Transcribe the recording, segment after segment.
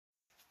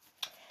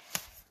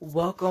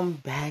Welcome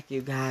back,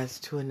 you guys,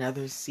 to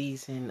another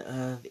season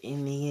of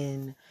In the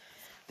End,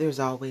 There's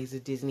Always a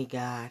Disney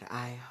God.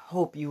 I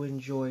hope you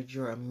enjoyed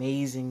your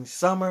amazing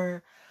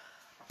summer.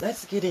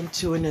 Let's get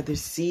into another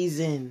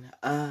season.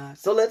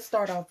 So let's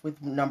start off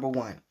with number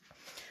one.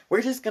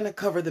 We're just going to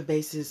cover the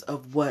basis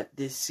of what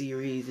this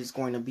series is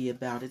going to be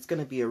about. It's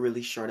going to be a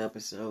really short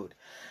episode.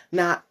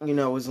 Not,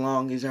 as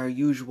long as our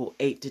usual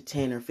 8 to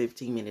 10 or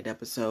 15-minute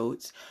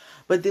episodes.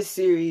 But this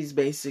series,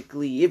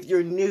 basically, if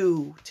you're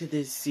new to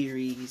this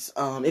series,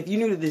 if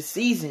you're new to this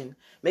season,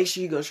 make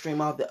sure you go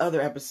stream all the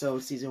other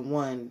episodes, season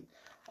 1.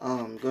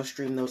 Go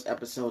stream those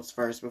episodes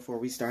first before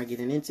we start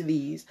getting into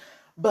these.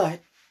 But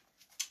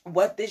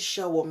what this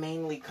show will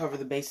mainly cover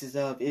the basis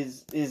of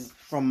is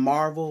from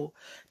Marvel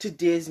to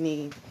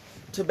Disney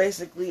to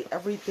basically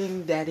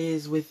everything that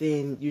is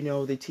within,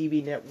 the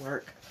TV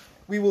network.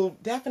 We will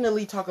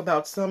definitely talk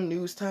about some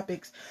news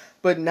topics,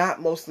 but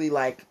not mostly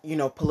like,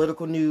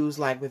 political news,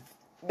 like with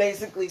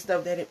basically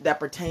stuff that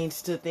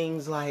pertains to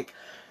things like,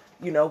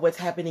 what's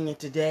happening in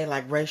today,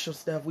 like racial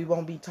stuff. We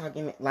won't be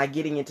talking, like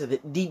getting into the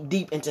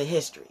deep into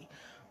history.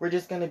 We're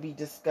just going to be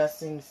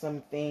discussing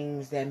some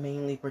things that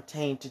mainly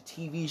pertain to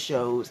TV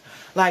shows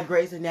like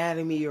Grey's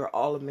Anatomy or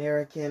All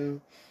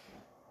American.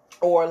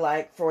 Or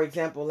like, for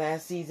example,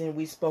 last season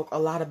we spoke a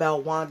lot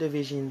about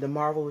WandaVision, the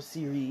Marvel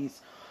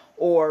series,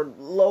 or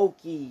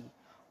Loki.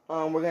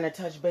 We're going to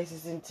touch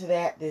bases into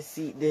that this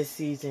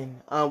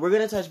season. We're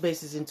going to touch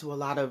bases into a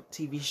lot of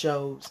TV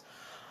shows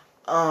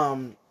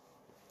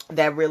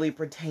that really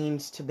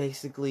pertains to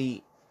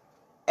basically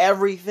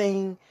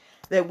everything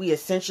that we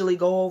essentially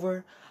go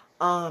over.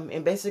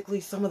 And basically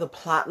some of the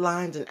plot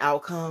lines and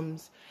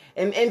outcomes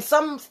and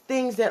some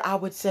things that I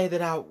would say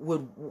that I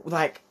would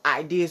like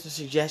ideas or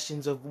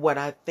suggestions of what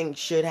I think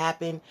should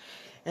happen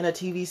in a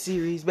TV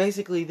series,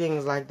 basically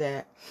things like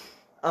that.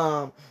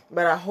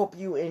 But I hope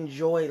you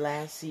enjoyed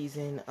last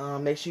season.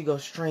 Make sure you go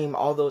stream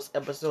all those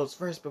episodes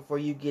first before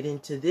you get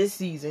into this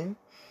season.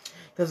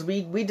 Because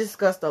we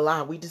discussed a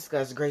lot. We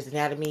discussed Grey's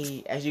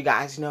Anatomy. As you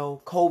guys know,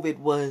 COVID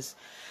was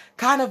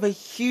kind of a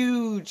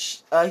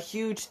huge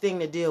thing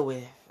to deal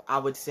with, I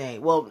would say.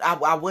 Well,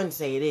 I wouldn't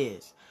say it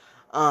is.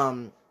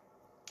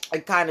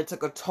 It kind of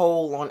took a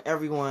toll on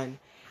everyone.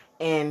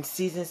 And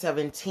season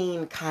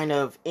 17 kind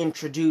of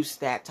introduced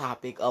that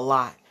topic a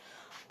lot.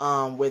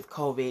 With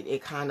COVID,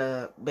 it kind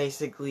of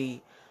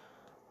basically,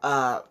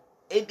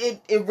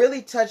 it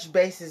really touched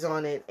bases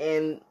on it.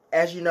 And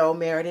as you know,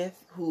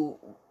 Meredith, who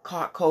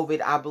caught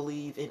COVID, I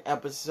believe, in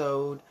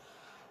episode,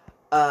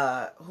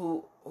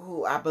 who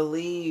I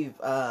believe,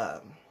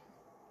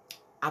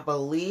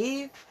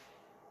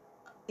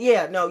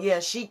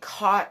 she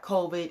caught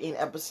COVID in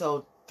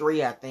episode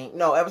 3, I think.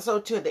 No,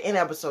 episode 2, in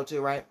episode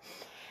 2, right?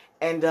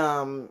 And,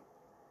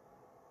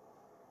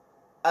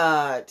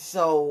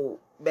 so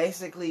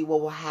basically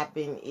what will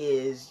happen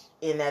is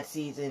in that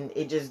season,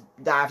 it just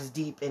dives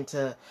deep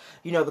into,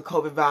 the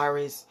COVID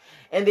virus.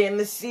 And then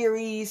the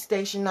series,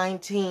 Station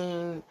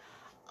 19,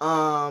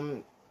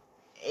 and,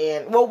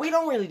 well, we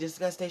don't really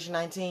discuss Station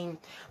 19,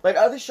 but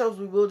other shows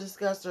we will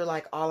discuss are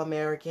like All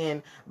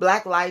American.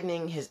 Black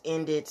Lightning has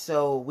ended,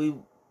 so we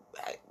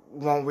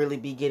won't really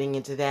be getting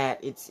into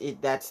that.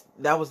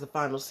 That was the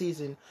final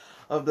season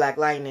of Black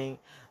Lightning.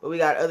 But we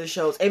got other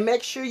shows. And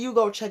make sure you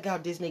go check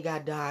out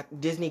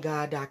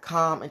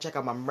DisneyGod.com and check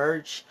out my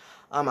merch.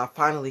 I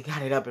finally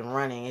got it up and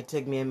running. It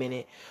took me a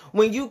minute.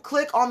 When you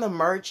click on the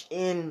merch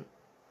in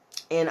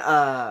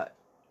the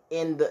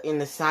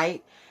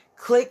site,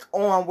 click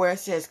on where it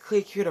says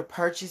click here to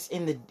purchase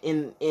in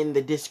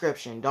the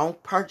description.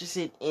 Don't purchase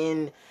it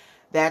in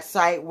that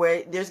site.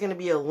 Where there's going to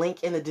be a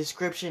link in the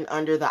description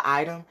under the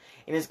item,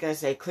 and it's going to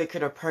say click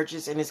here to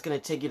purchase, and it's going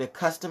to take you to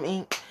custom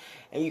ink,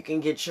 and you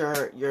can get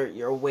your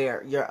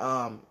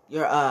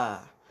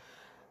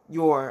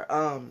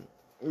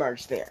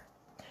merch there.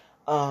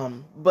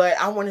 But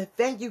I want to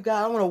thank you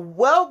guys. I want to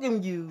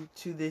welcome you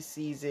to this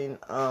season.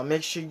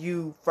 Make sure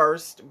you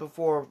first,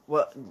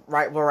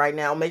 right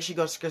now, make sure you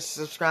go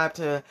subscribe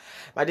to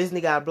my Disney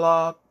God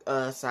blog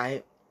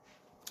site,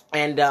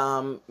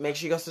 and make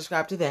sure you go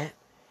subscribe to that,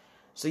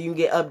 so you can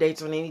get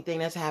updates on anything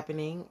that's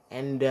happening.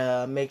 And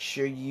make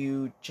sure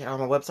you check out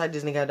my website,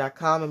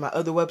 DisneyGod.com, and my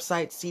other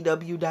website,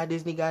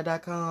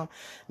 cw.disneygod.com,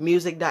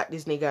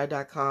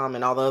 music.disneygod.com,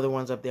 and all the other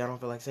ones up there. I don't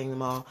feel like saying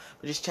them all,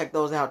 but just check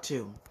those out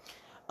too.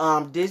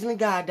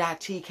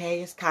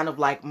 DisneyGod.tk is kind of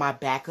like my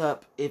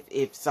backup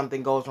if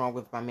something goes wrong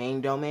with my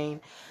main domain.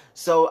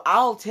 So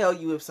I'll tell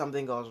you if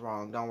something goes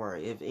wrong. Don't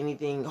worry. If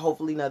anything,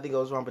 hopefully nothing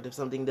goes wrong, but if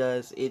something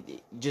does,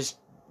 it just,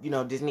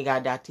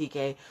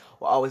 DisneyGod.tk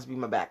will always be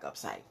my backup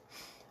site.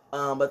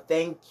 But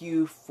thank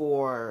you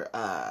for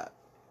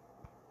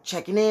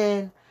checking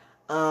in.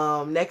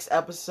 Next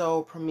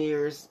episode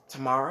premieres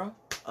tomorrow,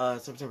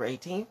 September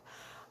 18th.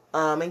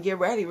 And get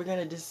ready. We're going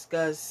to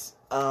discuss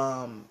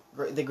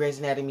the Grey's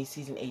Anatomy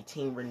season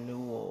 18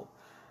 renewal.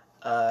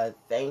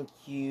 Thank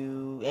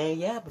you. And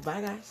yeah,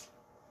 bye-bye, guys.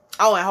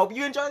 Oh, I hope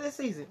you enjoy this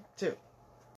season too.